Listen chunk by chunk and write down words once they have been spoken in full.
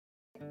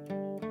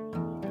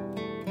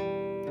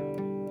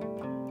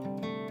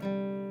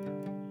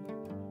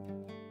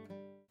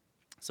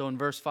So in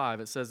verse 5,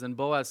 it says, "And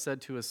Boaz said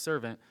to his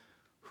servant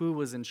who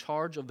was in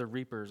charge of the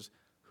reapers,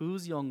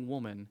 'Whose young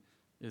woman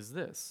is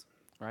this?'"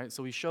 Right?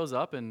 So he shows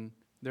up and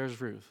there's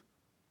Ruth.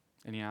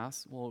 And he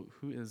asks, "Well,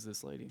 who is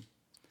this lady?"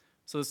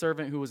 So the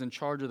servant who was in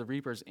charge of the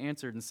reapers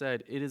answered and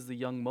said, "It is the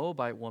young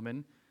Moabite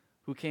woman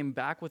who came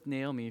back with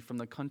Naomi from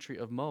the country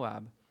of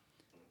Moab."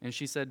 And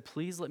she said,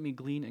 "Please let me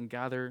glean and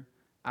gather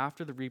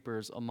after the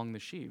reapers among the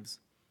sheaves."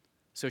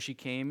 So she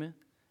came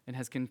and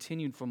has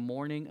continued from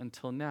morning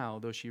until now,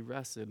 though she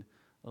rested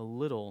a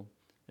little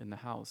in the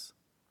house.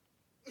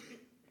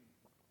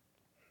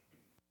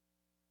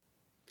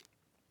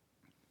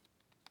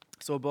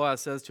 So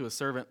Boaz says to a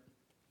servant,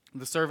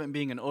 the servant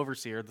being an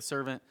overseer, the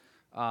servant,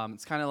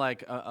 it's kind of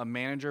like a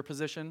manager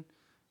position,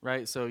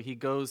 right? So he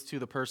goes to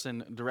the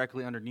person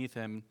directly underneath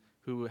him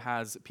who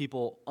has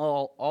people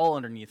all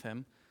underneath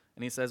him,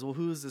 and he says, "Well,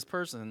 who is this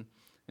person?"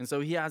 And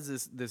so he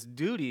has this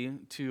duty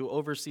to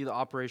oversee the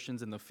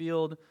operations in the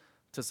field,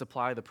 to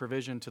supply the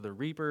provision to the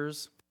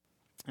reapers,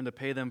 and to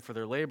pay them for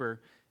their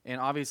labor. And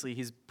obviously,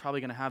 he's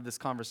probably going to have this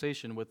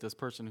conversation with this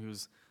person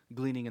who's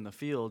gleaning in the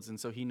fields, and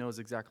so he knows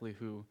exactly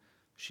who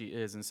she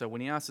is. And so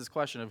when he asks this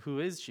question of who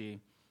is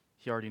she,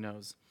 he already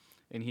knows.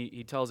 And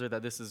he tells her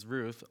that this is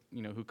Ruth,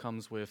 who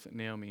comes with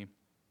Naomi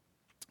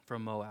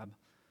from Moab.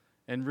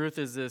 And Ruth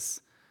is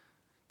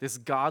this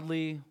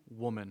godly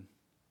woman.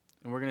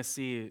 And we're going to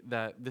see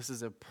that this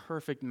is a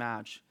perfect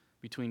match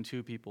between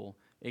two people,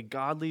 a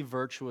godly,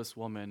 virtuous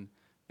woman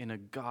and a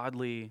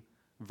godly,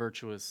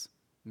 virtuous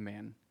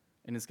man.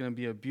 And it's going to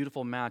be a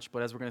beautiful match,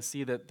 but as we're going to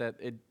see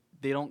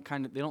they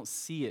don't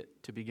see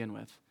it to begin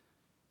with.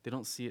 They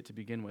don't see it to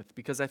begin with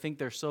because I think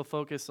they're so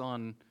focused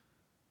on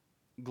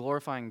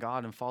glorifying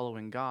God and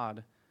following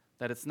God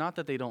that it's not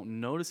that they don't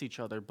notice each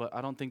other, but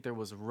I don't think there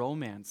was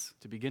romance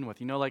to begin with.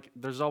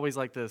 There's always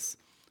like this,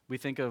 we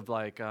think of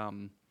like,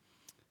 love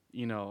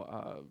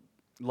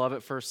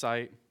at first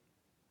sight,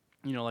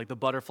 like the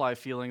butterfly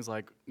feelings,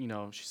 like,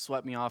 she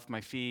swept me off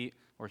my feet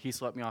or he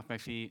swept me off my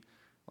feet.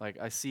 Like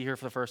I see her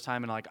for the first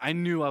time and like, I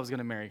knew I was going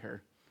to marry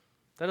her.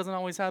 That doesn't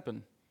always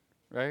happen,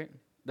 right?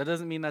 That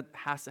doesn't mean that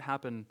has to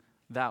happen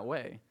that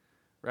way,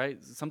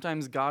 right?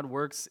 Sometimes God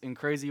works in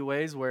crazy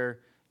ways where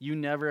you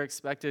never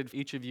expected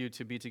each of you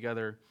to be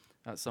together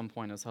at some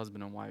point as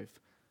husband and wife.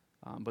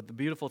 But the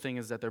beautiful thing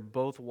is that they're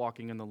both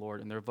walking in the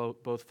Lord and they're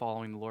both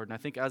following the Lord. And I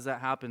think as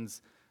that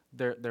happens,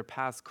 their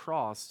paths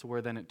cross to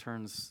where then it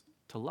turns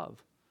to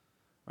love,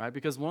 right?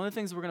 Because one of the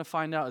things we're going to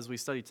find out as we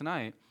study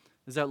tonight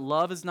is that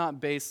love is not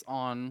based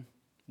on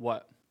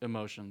what?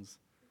 Emotions,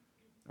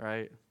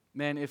 right?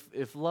 Man,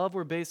 if love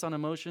were based on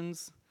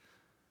emotions,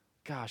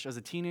 gosh, as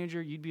a teenager,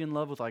 you'd be in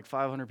love with like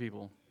 500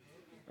 people,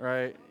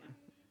 right?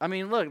 I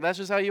mean, look, that's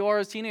just how you are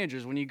as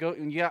teenagers. When you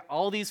got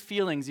all these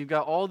feelings, you've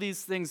got all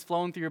these things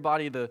flowing through your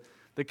body, the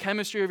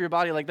chemistry of your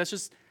body, like that's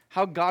just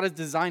how God has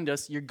designed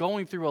us. You're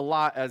going through a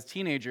lot as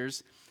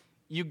teenagers.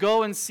 You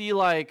go and see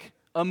like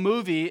a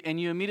movie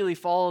and you immediately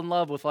fall in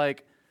love with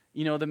like,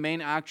 the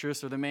main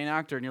actress or the main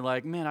actor, and you're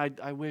like, man,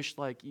 I wish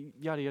like,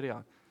 yada, yada,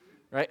 yada,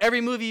 right?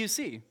 Every movie you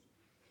see,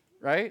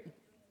 right?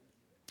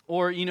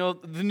 Or,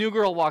 the new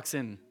girl walks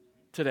in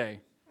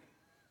today,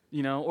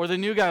 or the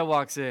new guy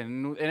walks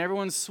in and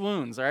everyone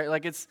swoons, right?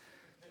 Like it's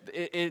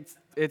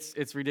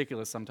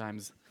ridiculous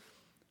sometimes.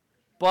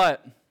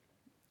 But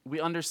we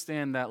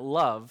understand that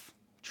love,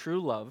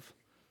 true love,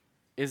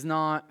 is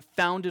not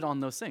founded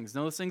on those things.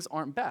 Those things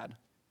aren't bad,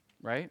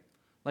 right?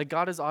 Like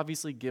God has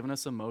obviously given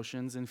us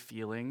emotions and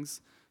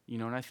feelings,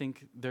 and I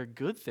think they're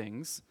good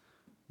things,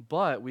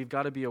 but we've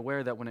got to be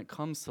aware that when it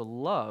comes to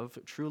love,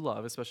 true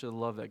love, especially the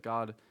love that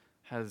God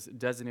has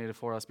designated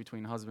for us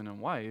between husband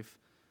and wife,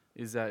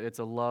 is that it's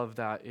a love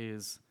that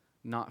is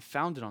not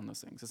founded on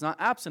those things. It's not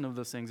absent of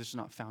those things, it's just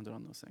not founded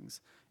on those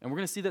things. And we're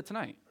going to see that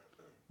tonight.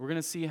 We're going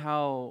to see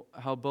how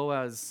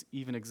Boaz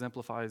even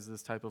exemplifies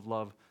this type of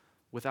love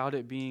without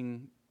it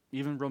being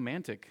even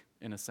romantic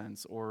in a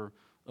sense or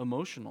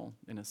emotional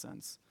in a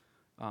sense.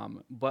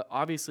 But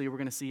obviously we're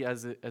going to see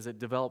as it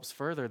develops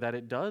further that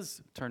it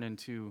does turn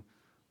into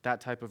that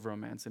type of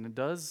romance, and it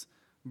does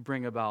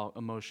bring about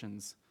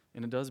emotions,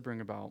 and it does bring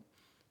about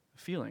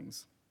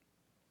feelings.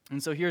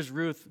 And so here's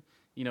Ruth,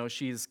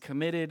 she's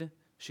committed,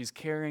 she's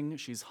caring,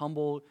 she's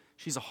humble,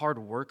 she's a hard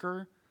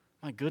worker.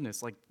 My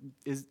goodness,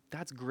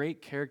 that's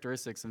great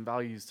characteristics and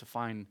values to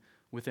find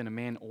within a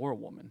man or a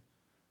woman,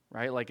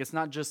 right? Like it's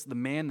not just the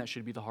man that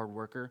should be the hard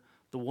worker,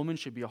 the woman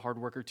should be a hard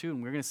worker too.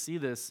 And we're going to see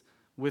this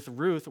with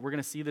Ruth, we're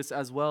going to see this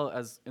as well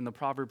as in the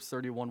Proverbs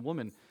 31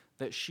 woman,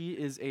 that she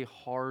is a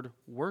hard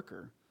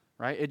worker,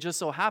 right? It just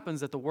so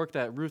happens that the work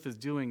that Ruth is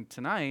doing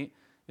tonight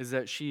is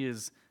that she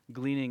is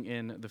gleaning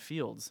in the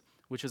fields,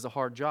 which is a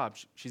hard job.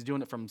 She's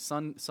doing it from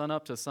sun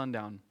up to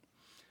sundown.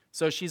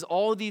 So she's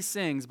all these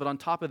things, but on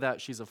top of that,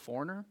 she's a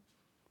foreigner,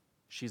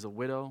 she's a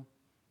widow,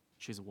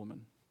 she's a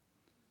woman,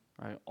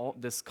 right? All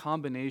this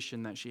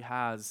combination that she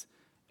has,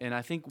 and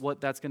I think what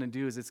that's going to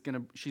do is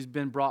she's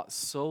been brought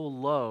so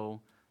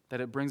low that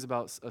it brings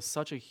about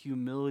such a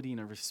humility and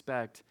a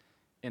respect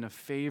and a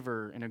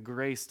favor and a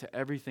grace to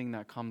everything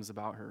that comes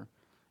about her.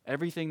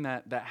 Everything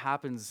that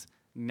happens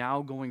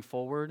now going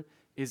forward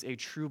is a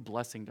true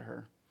blessing to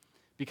her.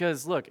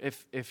 Because look,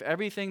 if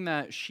everything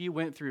that she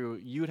went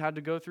through, you'd had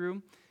to go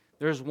through,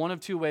 there's one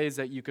of two ways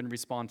that you can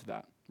respond to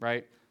that,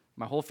 right?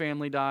 My whole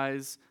family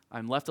dies.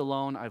 I'm left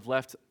alone. I've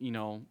left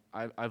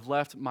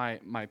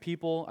my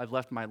people. I've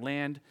left my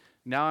land.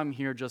 Now I'm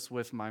here just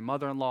with my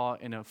mother-in-law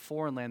in a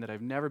foreign land that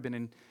I've never been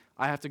in.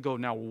 I have to go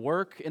now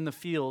work in the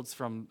fields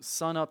from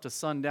sun up to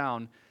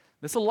sundown.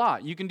 That's a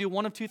lot. You can do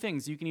one of two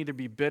things. You can either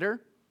be bitter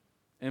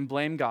and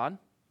blame God,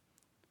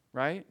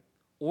 right?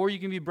 Or you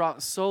can be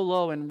brought so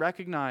low and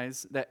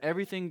recognize that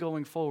everything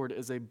going forward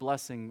is a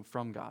blessing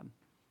from God,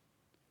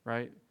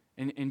 right?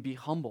 And be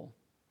humble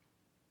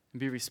and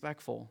be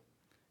respectful.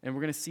 And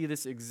we're going to see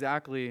this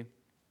exactly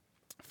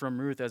from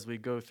Ruth as we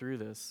go through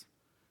this.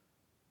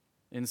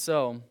 And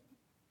so,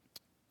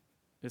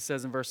 it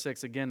says in verse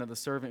 6 again that the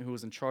servant who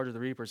was in charge of the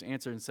reapers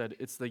answered and said,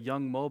 "It's the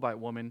young Moabite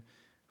woman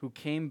who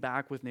came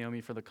back with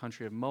Naomi for the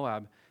country of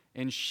Moab."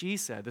 And she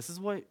said, this is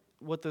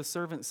what the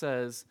servant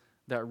says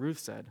that Ruth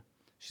said.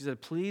 She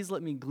said, "Please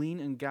let me glean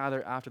and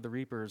gather after the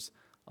reapers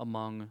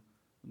among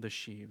the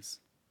sheaves."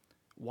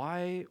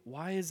 Why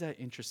is that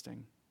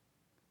interesting?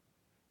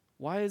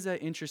 Why is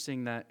that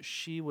interesting that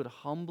she would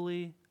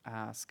humbly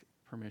ask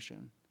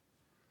permission?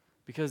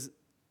 Because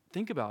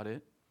think about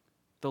it.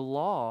 The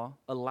law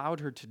allowed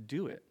her to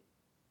do it.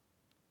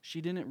 She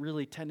didn't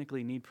really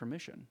technically need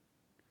permission.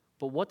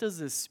 But what does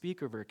this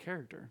speak of her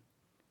character?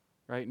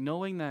 Right?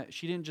 Knowing that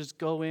she didn't just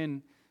go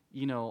in,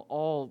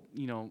 all,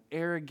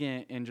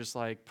 arrogant and just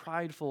like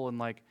prideful and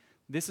like,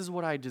 this is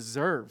what I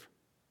deserve,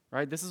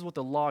 right? This is what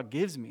the law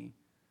gives me.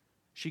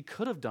 She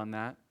could have done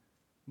that,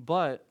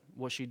 but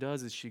what she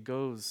does is she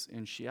goes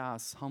and she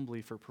asks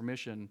humbly for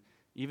permission,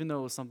 even though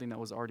it was something that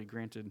was already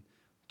granted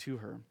to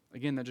her.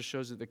 Again, that just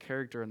shows you the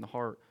character and the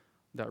heart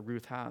that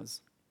Ruth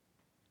has.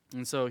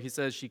 And so he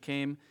says she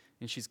came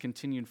and she's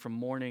continued from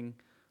morning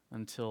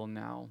until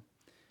now.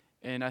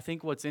 And I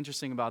think what's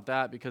interesting about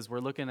that, because we're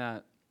looking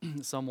at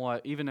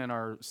somewhat, even in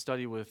our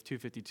study with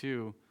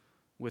 252,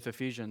 with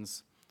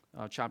Ephesians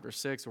chapter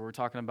 6, where we're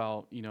talking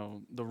about,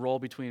 the role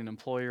between an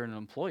employer and an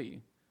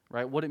employee,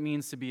 right? What it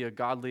means to be a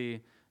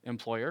godly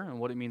employer and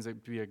what it means to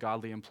be a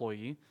godly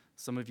employee.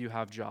 Some of you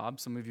have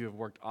jobs. Some of you have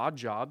worked odd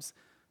jobs.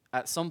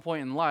 At some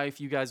point in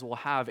life, you guys will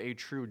have a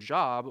true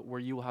job where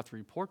you will have to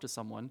report to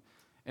someone.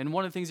 And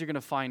one of the things you're going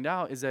to find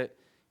out is that,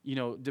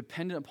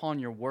 dependent upon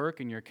your work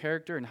and your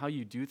character and how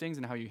you do things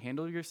and how you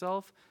handle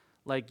yourself,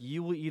 like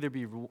you will either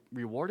be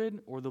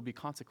rewarded or there'll be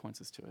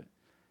consequences to it.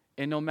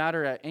 And no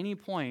matter at any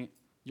point,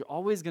 you're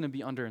always going to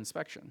be under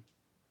inspection.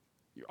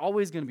 You're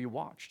always going to be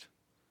watched,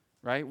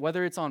 right?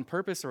 Whether it's on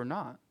purpose or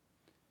not,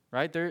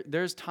 right?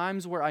 There's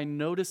times where I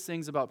notice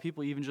things about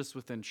people even just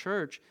within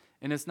church,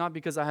 and it's not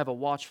because I have a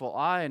watchful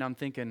eye and I'm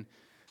thinking,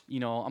 I'm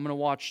going to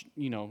watch,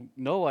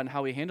 Noah and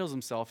how he handles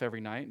himself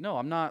every night. No,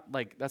 I'm not,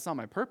 that's not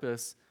my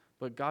purpose,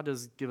 but God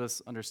does give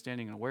us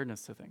understanding and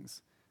awareness to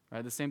things,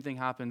 right? The same thing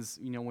happens,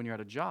 when you're at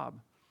a job.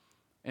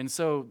 And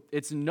so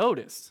it's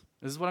noticed.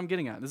 This is what I'm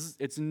getting at.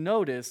 It's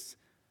noticed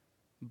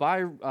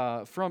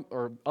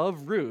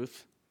of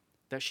Ruth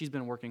that she's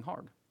been working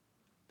hard,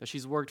 that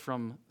she's worked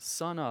from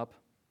sun up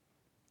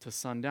to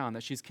sundown,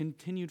 that she's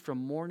continued from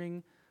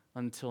morning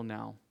until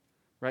now,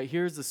 right?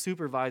 Here's the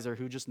supervisor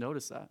who just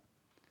noticed that,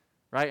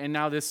 right? And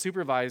now this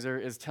supervisor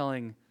is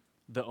telling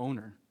the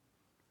owner,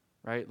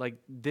 right? Like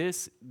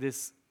this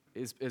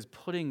is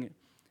putting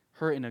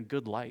her in a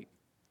good light,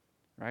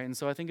 right? And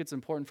so I think it's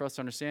important for us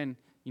to understand,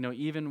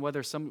 even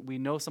whether we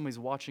know somebody's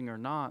watching or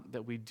not,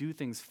 that we do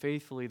things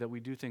faithfully, that we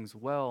do things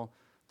well,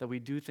 that we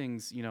do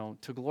things,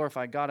 to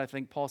glorify God. I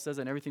think Paul says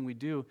that in everything we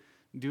do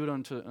it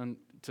unto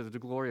the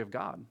glory of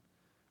God,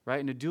 right?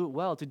 And to do it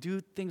well, to do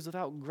things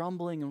without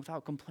grumbling and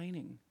without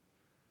complaining,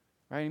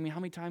 right? I mean, how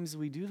many times do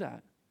we do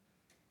that?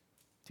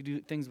 To do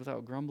things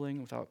without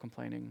grumbling, without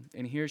complaining.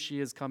 And here she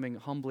is coming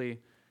humbly,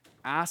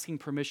 asking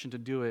permission to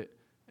do it,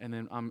 and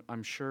then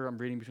I'm sure I'm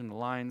reading between the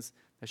lines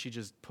that she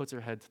just puts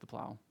her head to the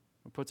plow,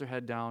 or puts her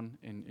head down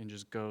and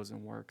just goes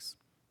and works.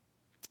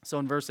 So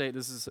in verse 8,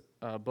 this is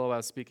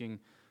Boaz speaking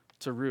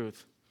to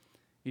Ruth.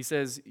 He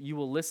says, "You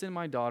will listen,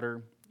 my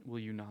daughter, will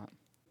you not?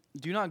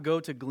 Do not go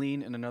to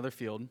glean in another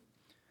field,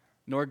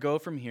 nor go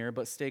from here,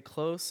 but stay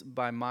close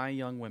by my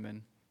young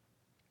women,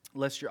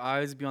 lest your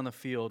eyes be on the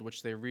field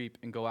which they reap,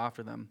 and go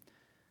after them.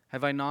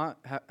 Have I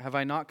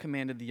not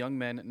commanded the young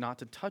men not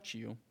to touch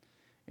you?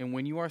 And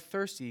when you are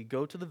thirsty,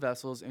 go to the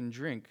vessels and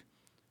drink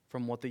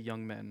from what the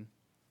young men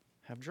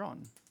have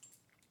drawn."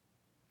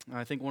 And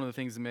I think one of the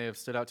things that may have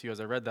stood out to you as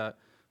I read that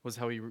was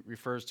how he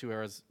refers to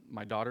her as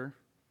my daughter,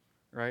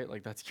 right?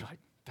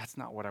 That's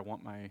not what I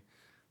want my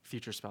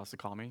future spouse to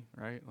call me,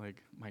 right?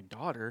 Like, my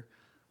daughter.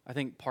 I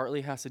think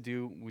partly has to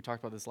do, we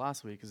talked about this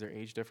last week, is their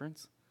age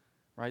difference,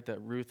 right? That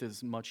Ruth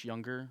is much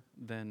younger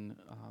than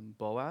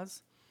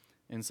Boaz.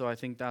 And so I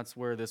think that's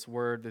where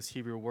this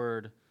Hebrew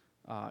word,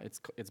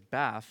 It's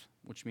Bath,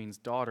 which means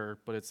daughter,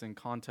 but it's in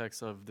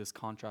context of this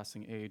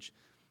contrasting age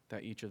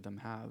that each of them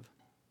have.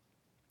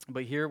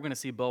 But here we're going to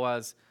see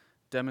Boaz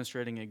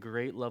demonstrating a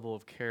great level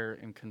of care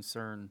and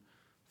concern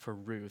for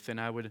Ruth. And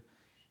I would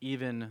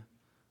even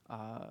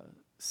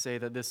say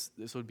that this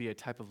would be a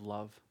type of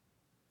love,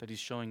 that he's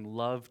showing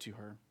love to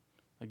her.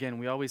 Again,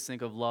 we always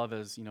think of love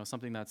as,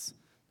 something that's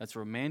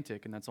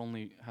romantic and that's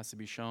only has to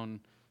be shown,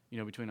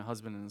 between a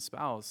husband and a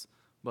spouse.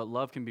 But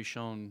love can be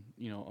shown,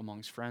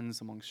 amongst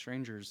friends, amongst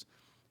strangers.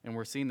 And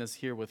we're seeing this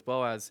here with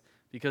Boaz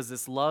because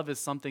this love is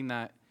something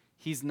that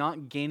he's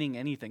not gaining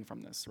anything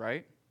from this,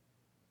 right?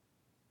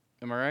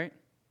 Am I right?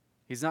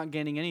 He's not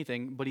gaining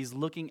anything, but he's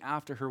looking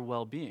after her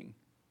well-being,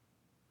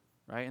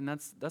 right? And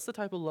that's the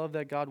type of love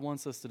that God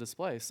wants us to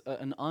display,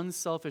 an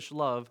unselfish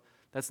love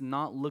that's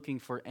not looking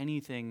for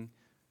anything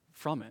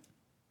from it,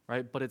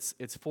 right? But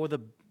it's for the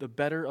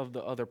better of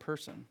the other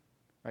person,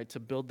 right? To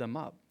build them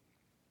up.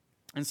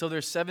 And so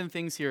there's 7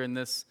 things here in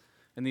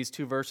these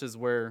 2 verses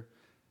where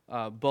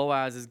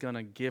Boaz is going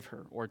to give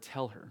her or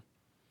tell her,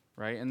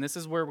 right? And this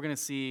is where we're going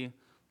to see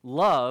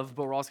love,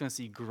 but we're also going to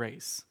see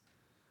grace,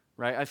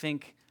 right? I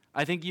think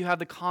you have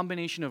the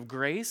combination of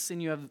grace,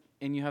 and you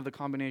have the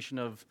combination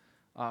of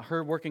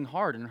her working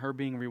hard and her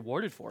being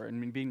rewarded for it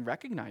and being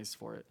recognized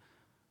for it,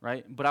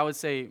 right? But I would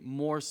say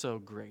more so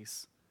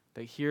grace.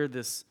 That here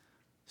this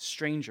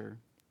stranger,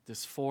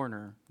 this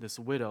foreigner, this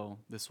widow,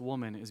 this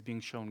woman is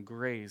being shown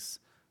grace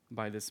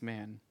by this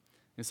man.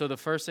 And so the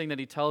first thing that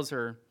he tells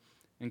her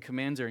and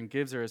commands her and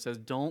gives her, it says,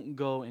 don't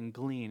go and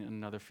glean in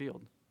another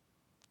field.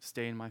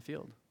 Stay in my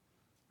field,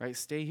 right?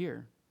 Stay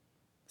here.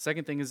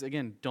 Second thing is,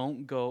 again,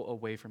 don't go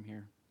away from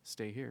here.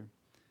 Stay here.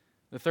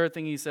 The third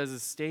thing he says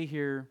is, stay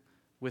here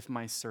with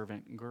my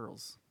servant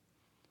girls,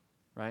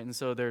 right? And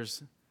so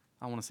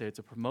I want to say it's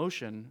a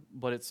promotion,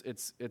 but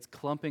it's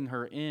clumping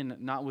her in,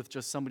 not with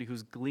just somebody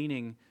who's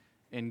gleaning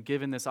and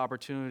given this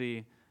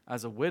opportunity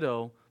as a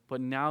widow, but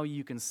now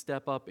you can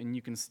step up and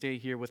you can stay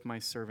here with my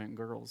servant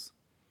girls.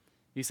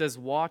 He says,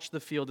 watch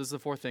the field. This is the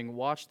fourth thing.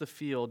 Watch the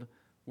field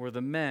where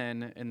the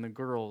men and the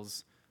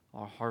girls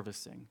are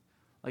harvesting.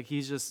 Like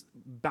he's just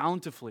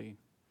bountifully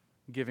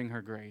giving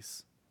her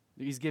grace.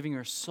 He's giving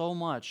her so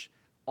much,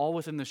 all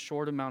within this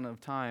short amount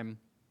of time,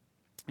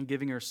 and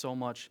giving her so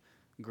much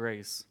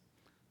grace.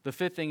 The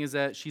fifth thing is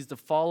that she's to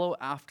follow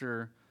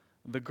after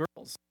the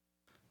girls,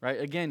 right?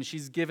 Again,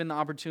 she's given the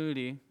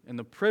opportunity and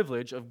the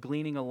privilege of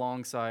gleaning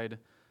alongside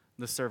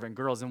the servant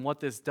girls. And what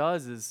this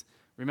does is,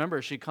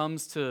 remember, she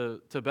comes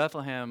to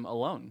Bethlehem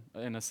alone,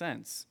 in a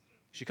sense.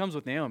 She comes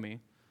with Naomi,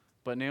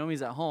 but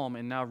Naomi's at home,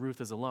 and now Ruth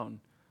is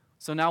alone.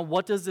 So now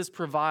what does this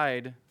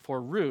provide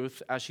for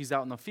Ruth as she's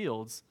out in the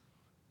fields?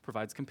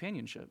 Provides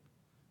companionship,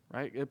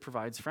 right? It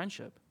provides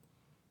friendship.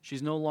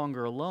 She's no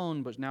longer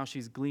alone, but now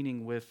she's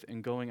gleaning with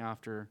and going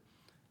after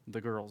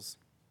the girls.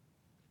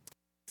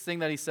 The thing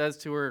that he says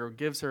to her or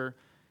gives her,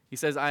 he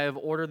says, I have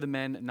ordered the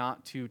men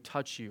not to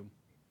touch you,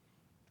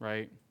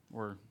 right?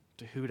 Or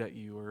to hoot at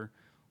you or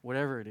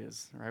whatever it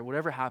is, right?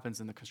 Whatever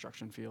happens in the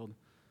construction field.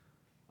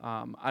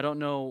 I don't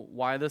know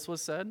why this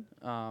was said,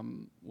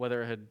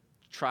 whether it had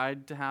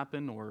tried to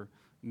happen or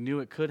knew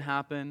it could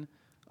happen,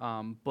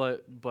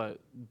 but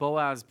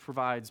Boaz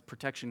provides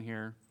protection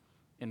here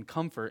and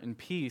comfort and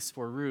peace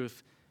for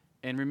Ruth.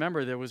 And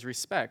remember, there was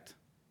respect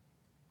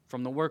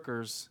from the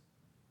workers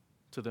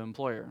to the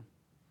employer.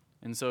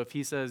 And so if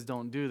he says,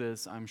 don't do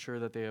this, I'm sure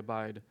that they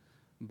abide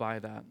by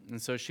that. And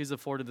so she's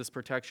afforded this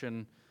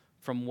protection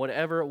from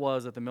whatever it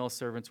was that the male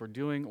servants were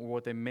doing or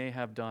what they may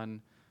have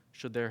done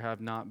should there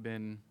have not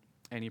been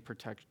any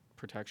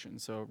protection.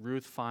 So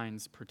Ruth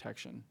finds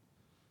protection.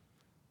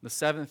 The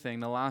seventh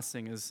thing, the last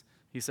thing is,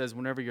 he says,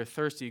 whenever you're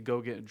thirsty,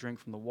 go get a drink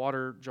from the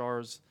water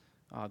jars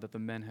that the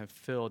men have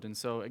filled. And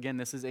so, again,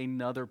 this is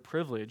another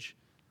privilege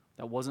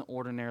that wasn't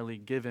ordinarily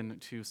given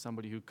to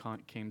somebody who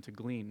came to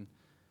glean.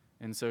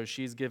 And so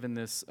she's given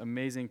this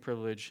amazing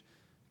privilege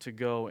to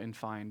go and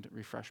find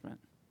refreshment.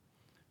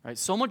 Right?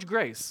 So much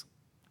grace.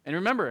 And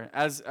remember,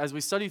 as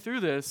we study through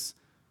this,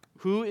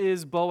 who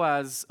is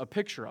Boaz a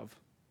picture of?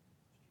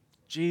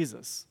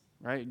 Jesus,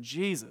 right?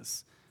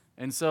 Jesus.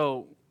 And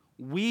so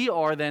we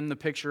are then the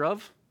picture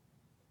of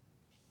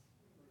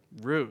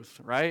Ruth,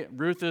 right?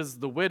 Ruth is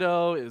the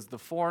widow, is the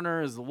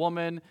foreigner, is the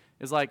woman,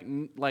 is like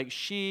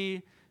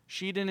she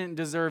didn't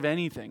deserve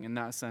anything in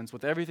that sense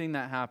with everything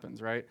that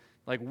happens, right?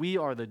 Like we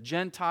are the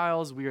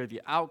Gentiles, we are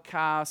the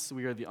outcasts,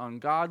 we are the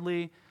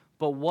ungodly.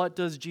 But what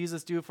does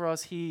Jesus do for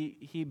us?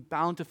 He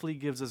bountifully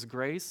gives us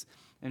grace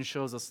and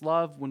shows us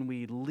love when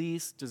we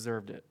least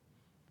deserved it.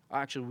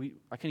 Actually,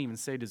 I can't even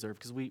say deserve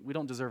because we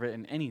don't deserve it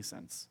in any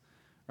sense,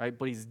 right?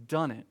 But he's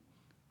done it,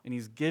 and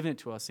he's given it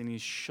to us, and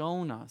he's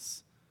shown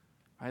us.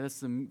 Right?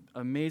 That's the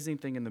amazing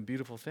thing and the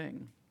beautiful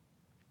thing.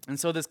 And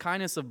so this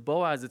kindness of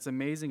Boaz, it's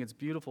amazing, it's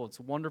beautiful, it's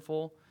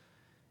wonderful.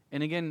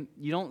 And again,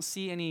 you don't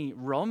see any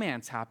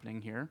romance happening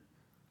here,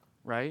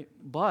 right?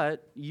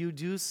 But you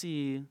do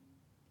see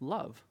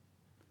love.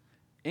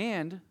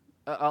 And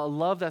a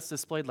love that's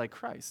displayed like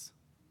Christ,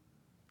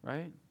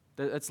 right?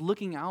 That's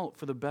looking out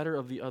for the better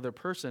of the other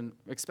person,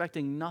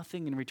 expecting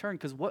nothing in return.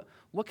 Because what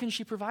can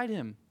she provide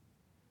him?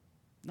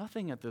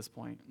 Nothing at this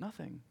point.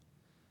 Nothing.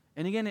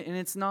 And again, and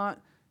it's not,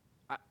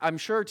 I'm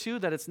sure too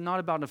that it's not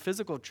about a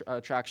physical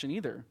attraction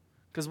either.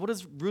 Because what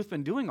has Ruth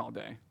been doing all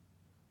day?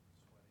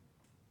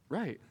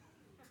 Right.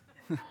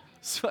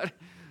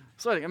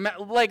 Sweating.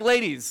 Like,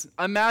 ladies,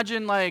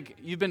 imagine like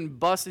you've been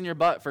busting your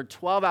butt for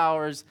 12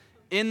 hours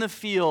in the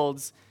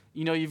fields.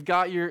 You know, you've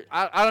got your,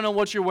 I don't know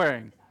what you're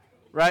wearing,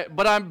 right?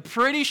 But I'm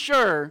pretty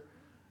sure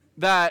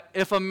that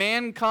if a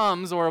man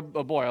comes, or a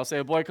boy, I'll say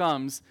a boy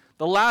comes,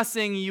 the last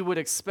thing you would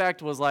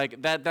expect was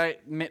like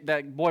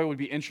that boy would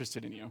be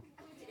interested in you,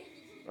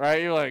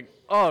 right? You're like,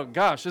 oh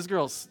gosh, this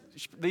girl's,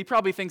 he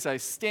probably thinks I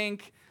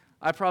stink.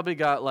 I probably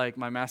got like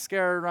my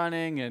mascara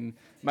running and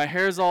my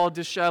hair's all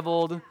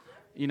disheveled.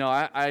 You know,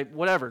 I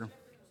whatever.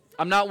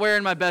 I'm not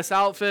wearing my best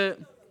outfit.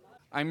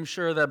 I'm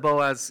sure that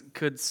Boaz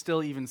could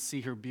still even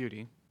see her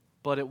beauty,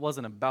 but it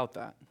wasn't about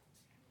that,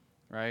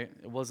 right?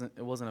 It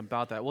wasn't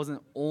about that. It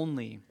wasn't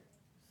only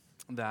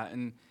that,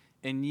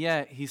 and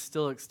yet he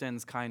still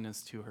extends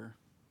kindness to her,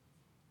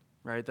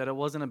 right? That it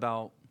wasn't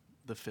about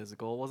the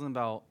physical. It wasn't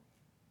about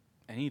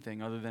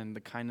anything other than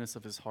the kindness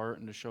of his heart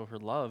and to show her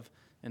love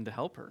and to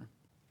help her.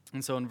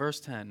 And so in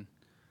verse 10,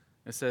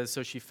 it says,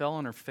 "So she fell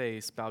on her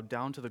face, bowed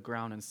down to the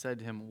ground, and said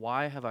to him,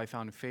 'Why have I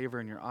found favor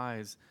in your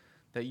eyes,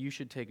 that you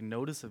should take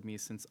notice of me,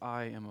 since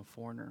I am a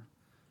foreigner?'"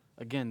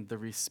 Again, the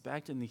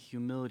respect and the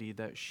humility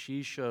that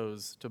she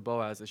shows to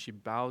Boaz as she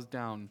bows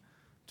down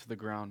to the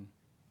ground.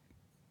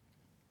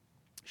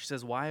 She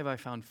says, "Why have I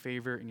found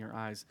favor in your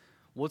eyes?"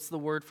 What's the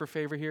word for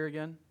favor here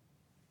again?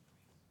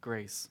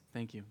 Grace.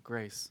 Thank you.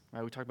 Grace.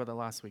 Right? We talked about that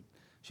last week.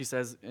 She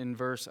says in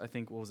verse, I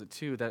think,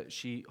 2, that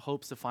she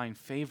hopes to find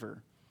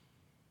favor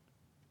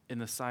in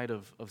the sight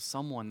of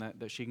someone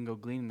that she can go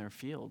glean in their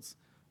fields.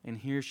 And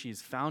here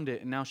she's found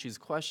it, and now she's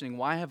questioning,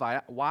 why have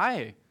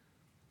I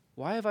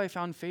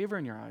found favor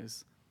in your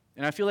eyes?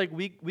 And I feel like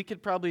we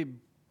could probably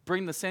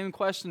bring the same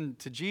question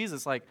to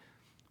Jesus, like,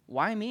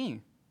 why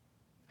me?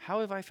 How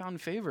have I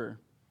found favor?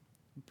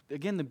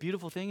 Again, the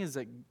beautiful thing is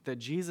that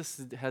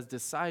Jesus has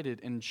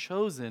decided and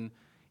chosen,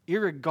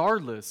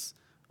 irregardless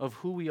of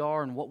who we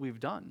are and what we've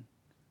done,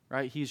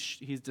 right?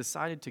 He's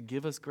decided to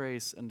give us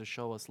grace and to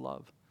show us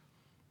love.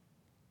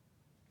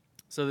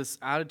 So this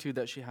attitude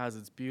that she has,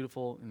 it's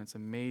beautiful and it's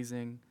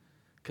amazing.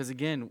 Because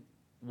again,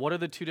 what are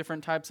the two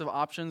different types of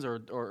options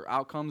or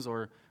outcomes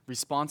or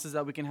responses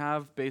that we can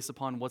have based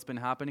upon what's been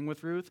happening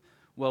with Ruth?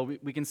 Well,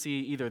 we can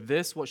see either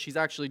this, what she's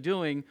actually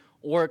doing,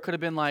 or it could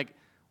have been like,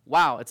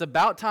 wow, it's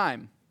about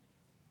time.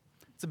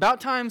 It's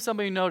about time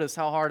somebody noticed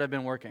how hard I've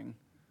been working,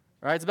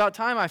 right? It's about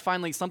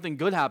time something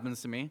good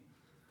happens to me,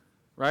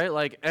 right?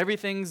 Like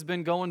everything's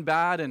been going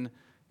bad and,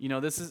 you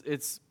know,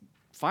 it's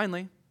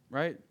finally,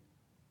 right?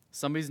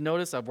 Somebody's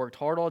noticed I've worked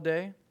hard all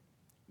day.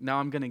 Now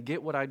I'm going to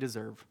get what I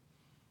deserve.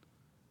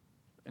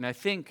 And I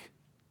think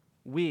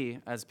we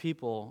as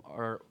people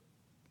are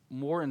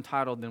more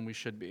entitled than we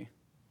should be.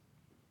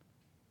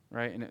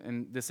 Right?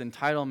 And this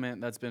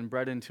entitlement that's been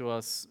bred into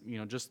us, you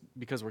know, just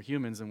because we're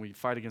humans and we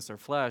fight against our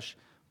flesh,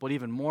 but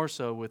even more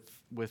so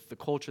with the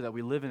culture that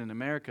we live in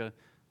America,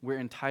 we're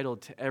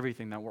entitled to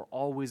everything, that we're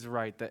always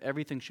right, that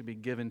everything should be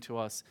given to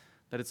us,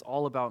 that it's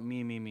all about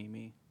me, me, me,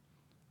 me.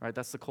 Right?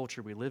 That's the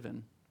culture we live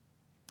in.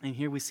 And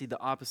here we see the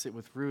opposite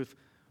with Ruth,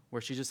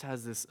 where she just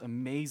has this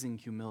amazing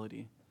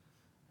humility.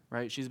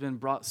 Right? She's been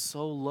brought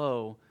so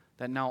low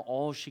that now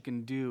all she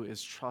can do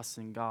is trust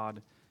in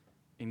God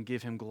and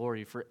give him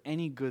glory for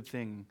any good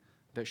thing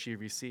that she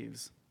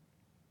receives.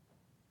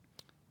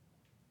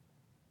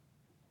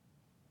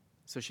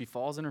 So she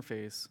falls on her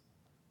face.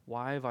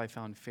 "Why have I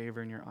found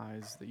favor in your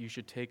eyes, that you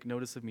should take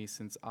notice of me,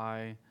 since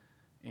I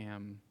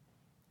am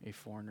a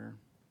foreigner?"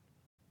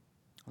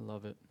 I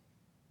love it.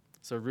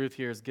 So Ruth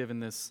here is given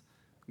this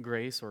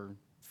grace or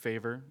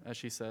favor, as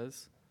she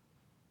says.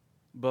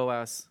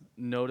 Boaz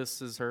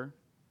notices her,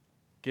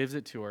 gives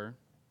it to her.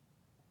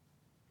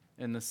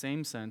 In the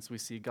same sense, we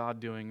see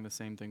God doing the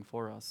same thing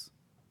for us.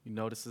 He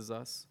notices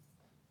us.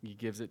 He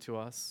gives it to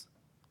us,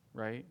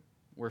 right?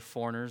 We're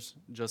foreigners,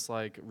 just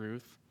like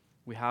Ruth.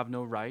 We have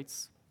no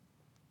rights.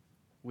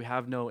 We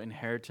have no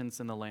inheritance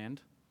in the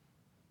land,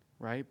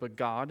 right? But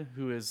God,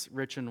 who is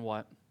rich in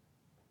what?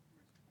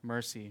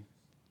 Mercy,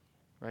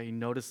 right? He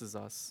notices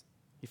us.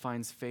 He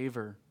finds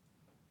favor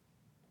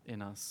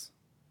in us.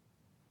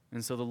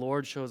 And so the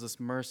Lord shows us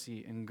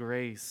mercy and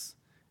grace.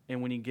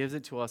 And when he gives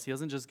it to us, he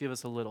doesn't just give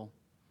us a little.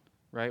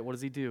 Right? What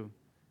does he do?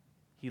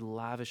 He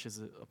lavishes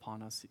it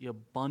upon us. He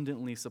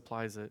abundantly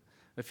supplies it.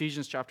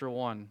 Ephesians chapter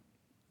 1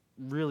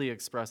 really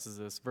expresses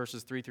this,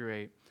 verses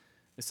 3-8.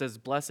 It says,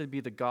 "Blessed be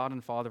the God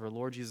and Father of our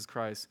Lord Jesus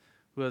Christ,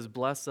 who has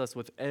blessed us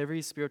with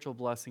every spiritual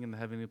blessing in the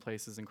heavenly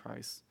places in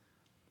Christ,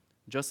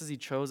 just as he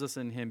chose us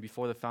in him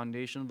before the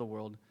foundation of the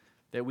world,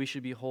 that we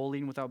should be holy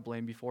and without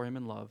blame before him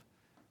in love,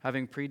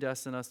 having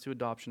predestined us to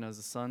adoption as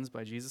the sons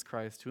by Jesus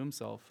Christ to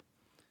himself,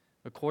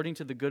 according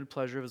to the good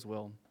pleasure of his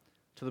will,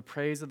 to the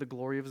praise of the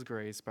glory of his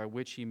grace, by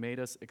which he made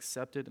us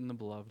accepted in the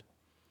beloved.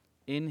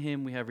 In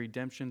him we have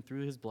redemption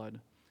through his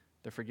blood,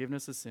 the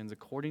forgiveness of sins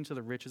according to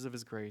the riches of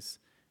his grace,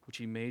 which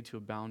he made to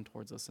abound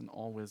towards us in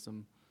all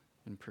wisdom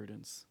and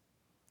prudence.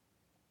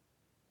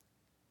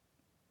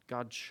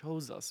 God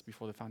chose us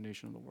before the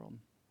foundation of the world.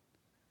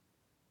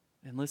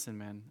 And listen,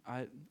 man,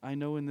 I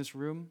know in this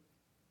room,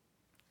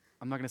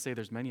 I'm not going to say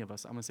there's many of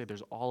us. I'm going to say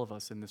there's all of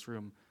us in this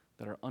room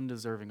that are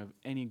undeserving of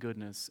any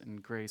goodness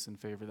and grace and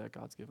favor that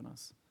God's given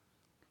us.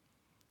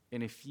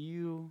 And if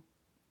you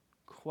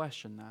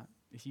question that,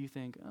 if you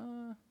think,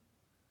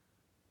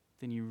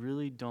 then you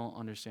really don't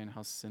understand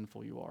how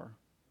sinful you are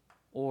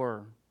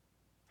or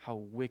how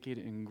wicked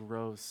and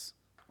gross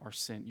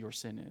your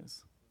sin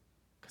is,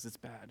 because it's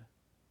bad.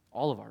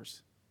 All of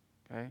ours,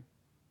 okay?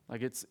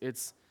 Like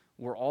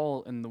we're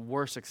all in the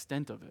worst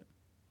extent of it.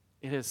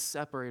 It has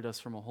separated us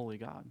from a holy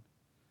God.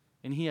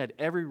 And he had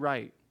every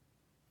right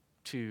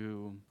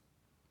to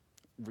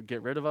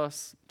get rid of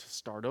us, to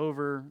start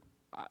over.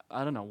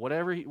 I don't know,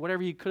 whatever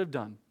he could have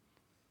done.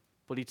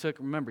 But he took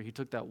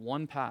that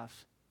one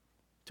path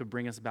to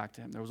bring us back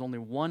to him. There was only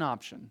one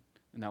option,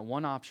 and that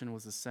one option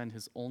was to send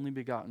his only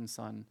begotten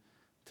Son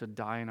to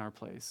die in our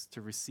place,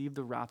 to receive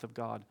the wrath of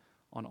God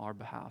on our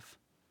behalf,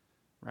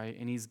 right?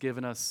 And he's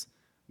given us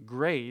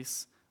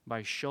grace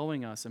by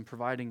showing us and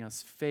providing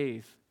us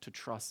faith to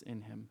trust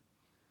in him.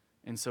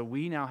 And so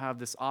we now have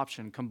this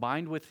option,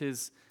 combined with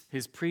his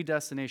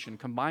predestination,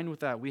 combined with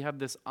that, we have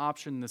this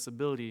option, this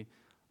ability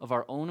of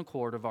our own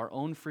accord, of our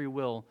own free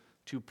will,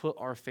 to put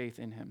our faith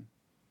in him.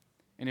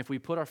 And if we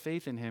put our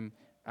faith in him,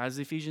 as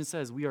Ephesians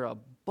says, we are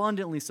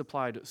abundantly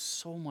supplied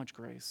so much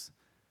grace.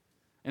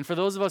 And for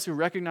those of us who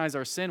recognize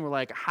our sin, we're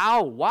like,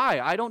 how? Why?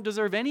 I don't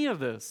deserve any of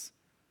this.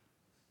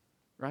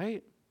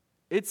 Right?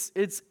 It's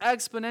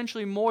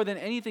exponentially more than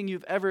anything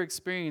you've ever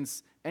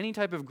experienced, any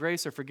type of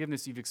grace or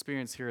forgiveness you've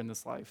experienced here in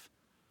this life.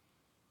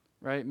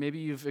 Right? Maybe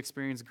you've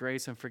experienced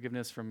grace and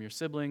forgiveness from your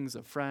siblings,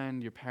 a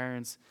friend, your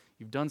parents.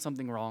 You've done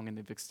something wrong and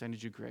they've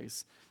extended you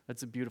grace.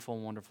 That's a beautiful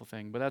and wonderful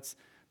thing. But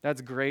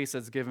that's grace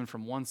that's given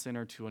from one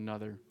sinner to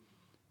another.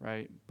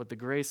 Right? But the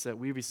grace that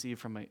we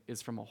receive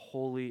is from a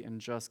holy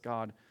and just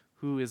God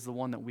who is the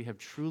one that we have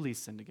truly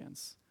sinned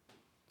against.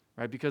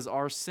 Right? Because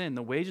our sin,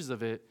 the wages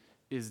of it,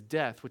 is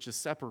death, which is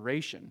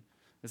separation.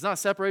 It's not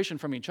separation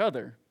from each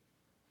other,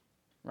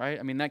 right?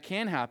 I mean, that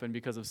can happen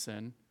because of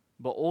sin,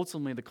 but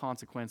ultimately the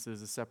consequence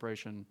is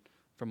separation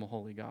from a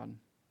holy God.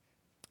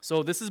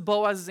 So this is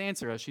Boaz's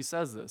answer as she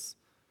says this.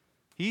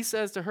 He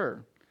says to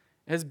her,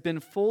 "It has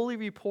been fully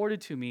reported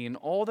to me in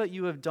all that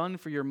you have done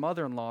for your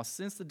mother-in-law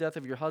since the death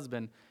of your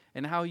husband,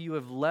 and how you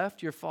have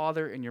left your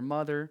father and your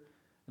mother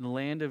and the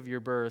land of your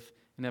birth,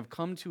 and have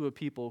come to a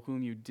people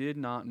whom you did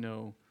not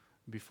know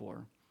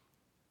before."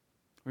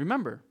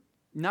 Remember,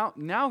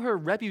 now her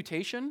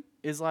reputation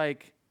is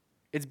like,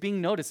 it's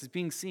being noticed, it's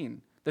being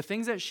seen. The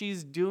things that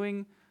she's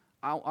doing,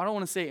 I don't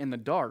want to say in the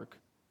dark,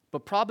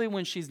 but probably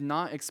when she's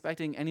not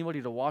expecting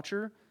anybody to watch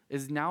her,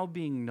 is now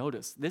being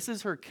noticed. This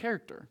is her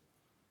character,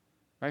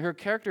 right? Her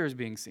character is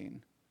being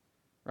seen,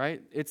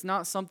 right? It's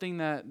not something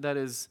that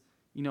is,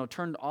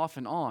 turned off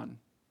and on,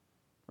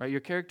 right?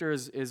 Your character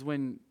is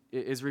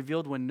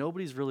revealed when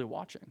nobody's really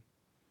watching.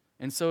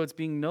 And so it's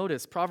being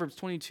noticed. Proverbs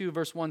 22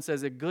 verse 1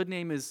 says, "A good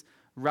name is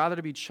rather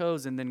to be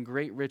chosen than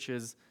great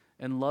riches,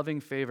 and loving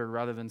favor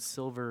rather than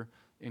silver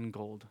and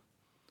gold."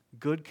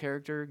 Good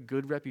character,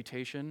 good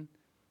reputation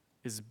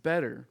is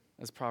better,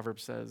 as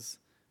Proverbs says,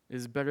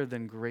 is better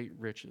than great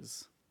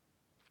riches.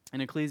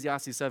 And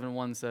Ecclesiastes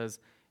 7:1 says,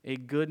 "A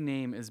good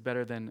name is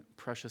better than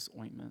precious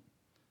ointment."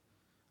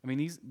 I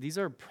mean, these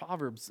are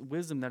Proverbs,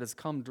 wisdom that has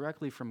come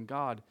directly from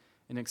God,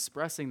 and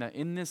expressing that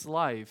in this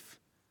life,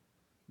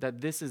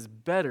 that this is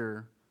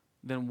better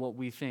than what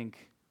we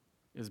think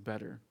is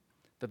better.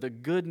 That the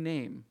good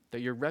name, that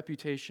your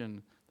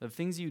reputation, the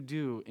things you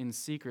do in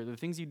secret, the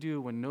things you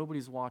do when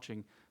nobody's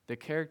watching, the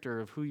character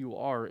of who you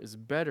are is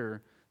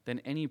better than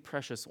any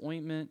precious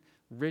ointment,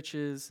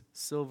 riches,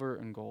 silver,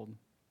 and gold.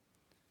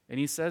 And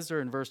he says there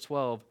in verse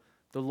 12,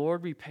 "The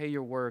Lord repay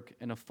your work,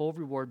 and a full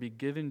reward be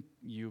given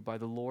you by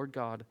the Lord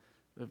God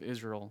of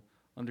Israel,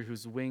 under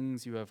whose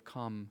wings you have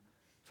come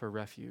for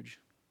refuge."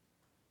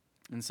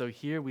 And so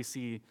here we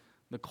see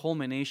the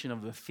culmination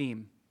of the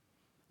theme.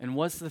 And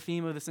what's the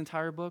theme of this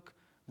entire book?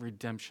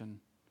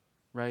 Redemption,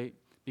 right?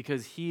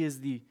 Because he is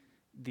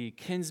the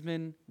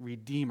kinsman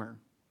redeemer.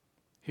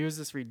 Here's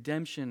this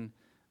redemption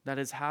that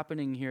is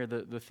happening here,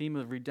 the theme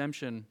of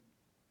redemption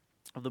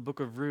of the book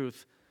of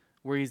Ruth,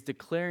 where he's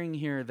declaring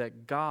here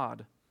that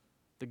God,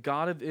 the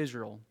God of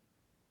Israel,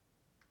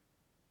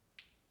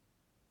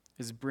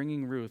 is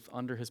bringing Ruth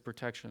under his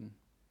protection,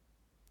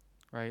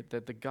 right?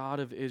 That the God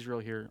of Israel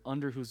here,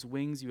 under whose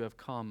wings you have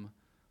come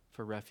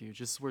for refuge.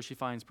 This is where she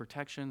finds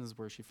protection. This is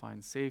where she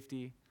finds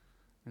safety.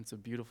 And it's a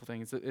beautiful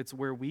thing. It's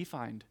where we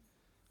find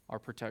our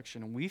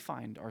protection and we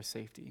find our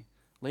safety.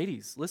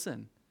 Ladies,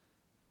 listen.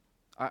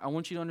 I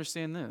want you to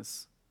understand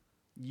this.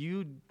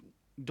 You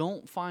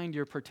don't find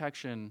your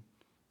protection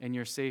and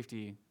your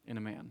safety in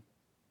a man.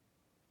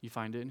 You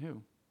find it in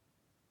who?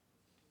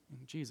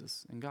 In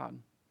Jesus, in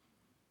God,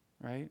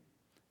 right?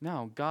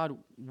 Now, God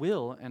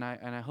will, and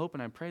I hope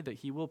and I pray that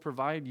he will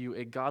provide you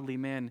a godly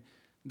man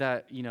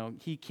that,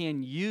 he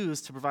can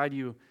use to provide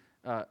you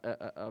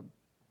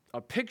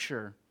a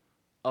picture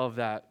of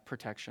that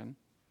protection,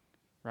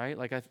 right?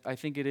 Like I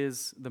think it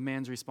is the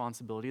man's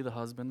responsibility, the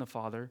husband, the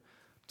father,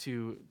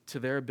 to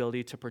their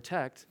ability to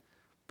protect.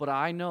 But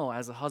I know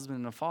as a husband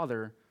and a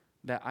father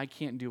that I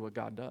can't do what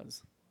God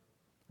does,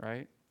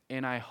 right?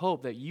 And I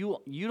hope that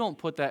you don't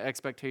put that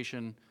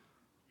expectation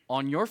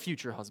on your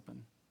future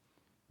husband,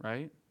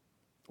 right?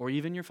 Or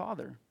even your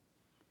father,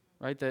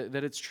 right? That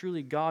it's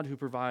truly God who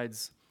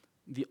provides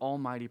the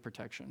almighty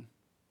protection,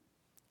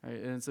 right?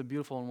 And it's a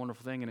beautiful and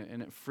wonderful thing,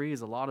 and it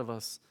frees a lot of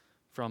us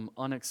from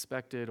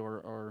unexpected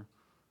or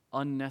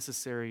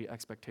unnecessary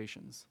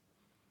expectations.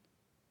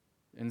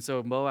 And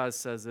so Boaz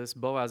says this.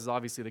 Boaz is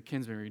obviously the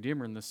kinsman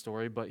redeemer in this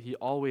story, but he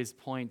always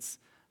points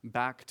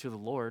back to the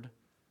Lord,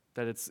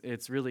 that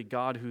it's really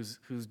God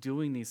who's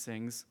doing these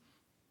things.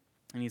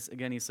 And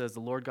he says, the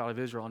Lord God of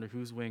Israel, under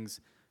whose wings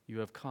you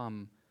have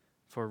come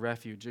for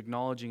refuge,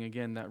 acknowledging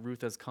again that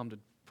Ruth has come to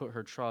put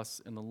her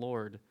trust in the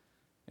Lord,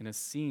 and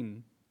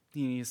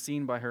he is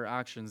seen by her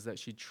actions that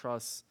she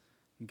trusts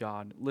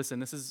God. Listen,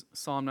 this is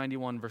Psalm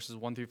 91, verses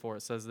 1 through 4.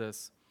 It says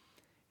this: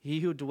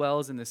 He who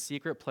dwells in the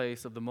secret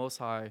place of the Most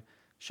High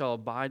shall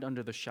abide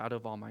under the shadow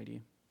of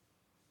Almighty.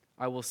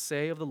 I will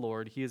say of the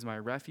Lord, he is my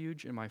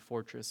refuge and my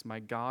fortress, my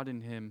God,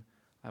 in him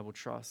I will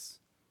trust.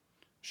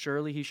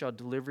 Surely he shall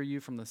deliver you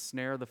from the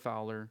snare of the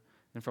fowler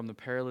and from the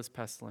perilous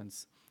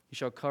pestilence. He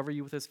shall cover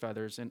you with his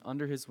feathers, and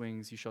under his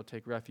wings you shall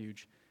take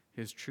refuge.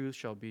 His truth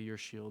shall be your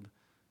shield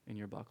and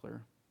your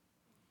buckler.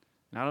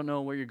 And I don't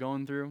know what you're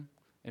going through,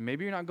 and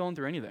maybe you're not going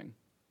through anything,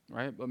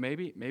 right? But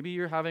maybe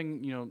you're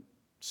having,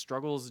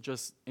 struggles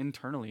just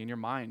internally in your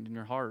mind, in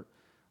your heart.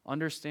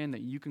 Understand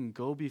that you can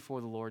go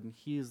before the Lord, and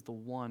he is the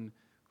one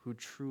who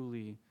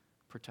truly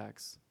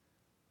protects.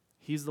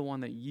 He's the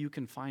one that you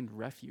can find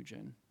refuge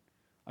in.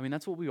 I mean,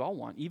 that's what we all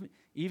want,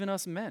 even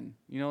us men.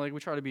 We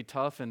try to be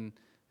tough and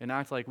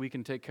act like we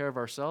can take care of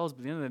ourselves,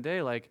 but at the end of the day,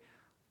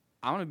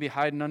 I want to be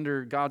hiding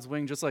under God's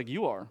wing just like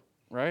you are,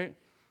 right?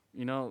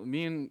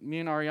 Me and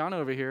Ariana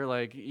over here,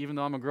 even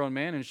though I'm a grown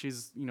man and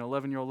she's,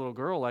 11-year-old little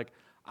girl,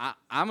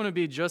 I'm going to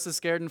be just as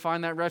scared and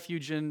find that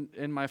refuge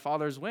in my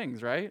Father's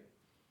wings, right?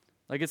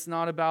 It's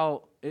not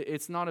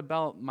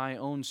about my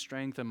own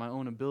strength and my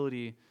own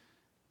ability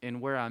and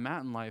where I'm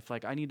at in life.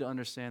 I need to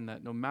understand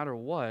that no matter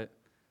what,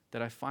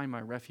 that I find my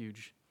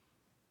refuge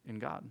in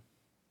God,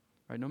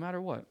 right? No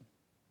matter what.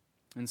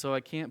 And so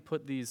I can't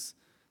put these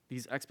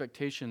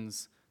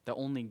expectations that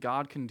only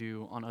God can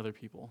do on other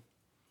people,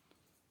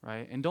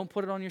 right? And don't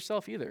put it on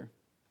yourself either,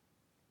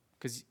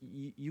 because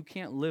you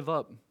can't live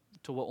up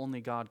to what only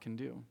God can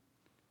do.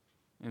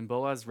 And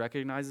Boaz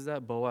recognizes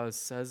that. Boaz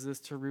says this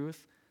to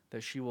Ruth,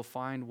 that she will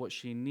find what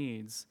she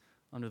needs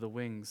under the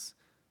wings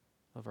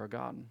of our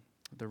God,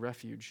 the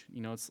refuge.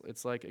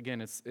 It's like,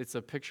 again, it's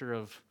a picture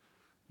of,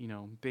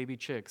 baby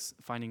chicks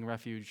finding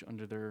refuge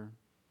under their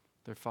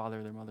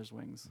father, their mother's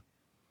wings.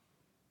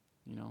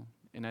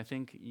 And I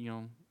think,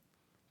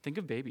 think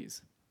of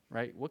babies,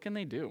 right? What can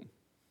they do?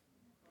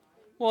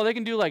 Well, they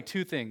can do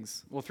two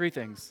things. Well, three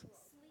things.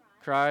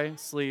 Cry,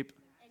 sleep,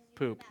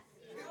 poop.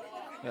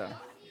 Yeah.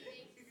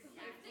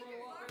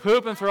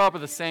 Poop and throw up are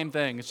the same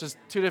thing. It's just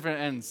two different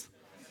ends.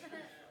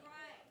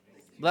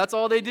 That's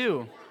all they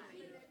do.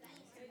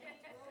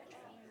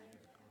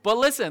 But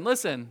listen.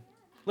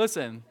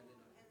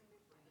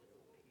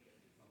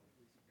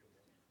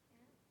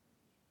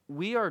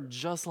 We are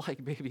just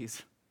like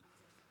babies.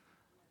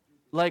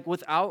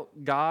 Without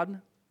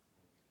God,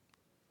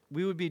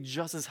 we would be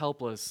just as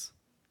helpless,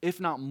 if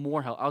not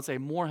more I would say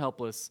more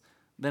helpless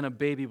than a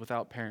baby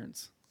without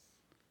parents.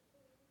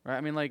 Right?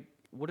 I mean,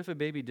 what if a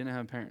baby didn't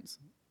have parents?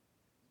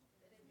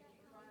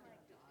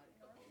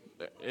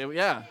 It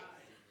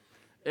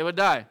would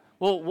die.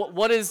 Well,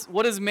 what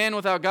is man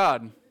without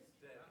God?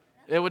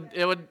 We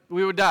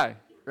would die,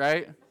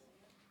 right?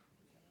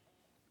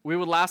 We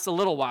would last a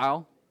little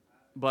while,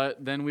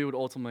 but then we would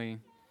ultimately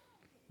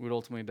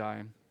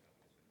die.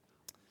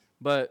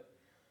 But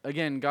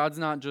again, God's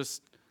not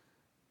just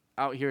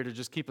out here to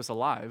just keep us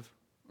alive,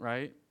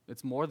 right?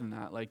 It's more than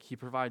that. He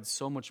provides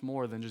so much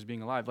more than just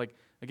being alive.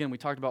 Again, we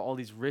talked about all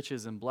these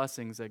riches and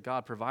blessings that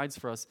God provides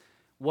for us.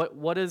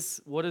 What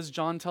does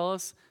John tell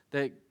us?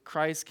 That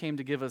Christ came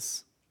to give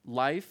us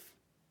life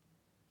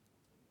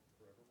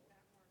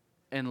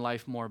and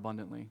life more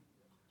abundantly,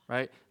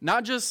 right?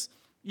 Not just,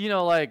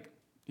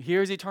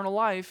 here's eternal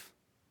life,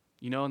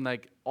 and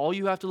all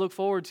you have to look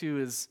forward to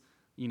is,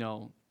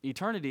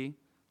 eternity.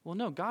 Well,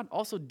 no, God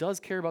also does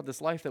care about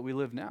this life that we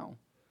live now.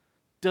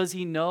 Does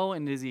he know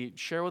and does he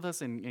share with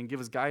us and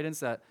give us guidance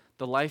that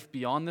the life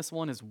beyond this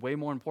one is way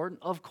more important?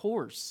 Of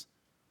course,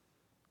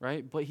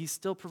 right? But he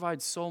still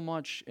provides so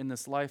much in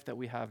this life that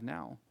we have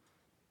now,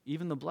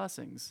 even the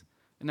blessings.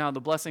 And now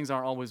the blessings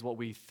aren't always what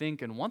we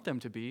think and want them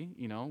to be.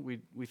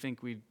 We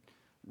think we'd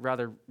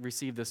rather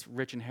receive this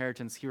rich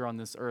inheritance here on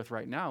this earth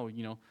right now,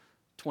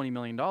 $20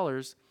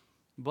 million.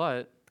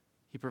 But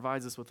he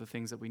provides us with the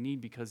things that we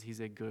need because he's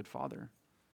a good father.